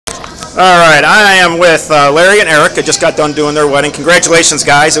All right, I am with Larry and Eric. I just got done doing their wedding. Congratulations,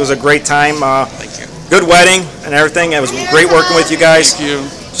 guys. It was a great time. Thank you. Good wedding and everything. It was great working with you guys. Thank you.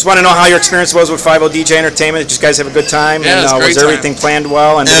 Just want to know how your experience was with 50 DJ Entertainment. Did you guys have a good time? Yeah, and it was a great was everything planned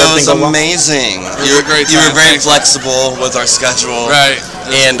well? And It did was everything go well? amazing. You were very flexible with our schedule. Right.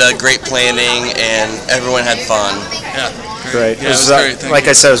 And great planning, and everyone had fun. Yeah. Great. Yeah, it was great. Like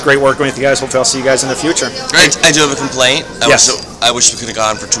I said, it was great working with you guys. Hopefully I'll see you guys in the future. Great. I do have a complaint. Yes. I wish we could have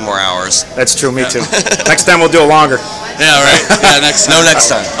gone for 2 more hours. That's true. Me too. Next time we'll do it longer. Yeah, right. Yeah, next time. No, next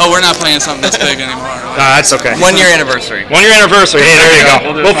time. Oh, we're not playing something this big anymore. That's okay. 1 year anniversary. 1 year anniversary. Hey, there you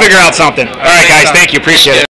go. We'll figure out something. All right, guys. Thank you. Appreciate it.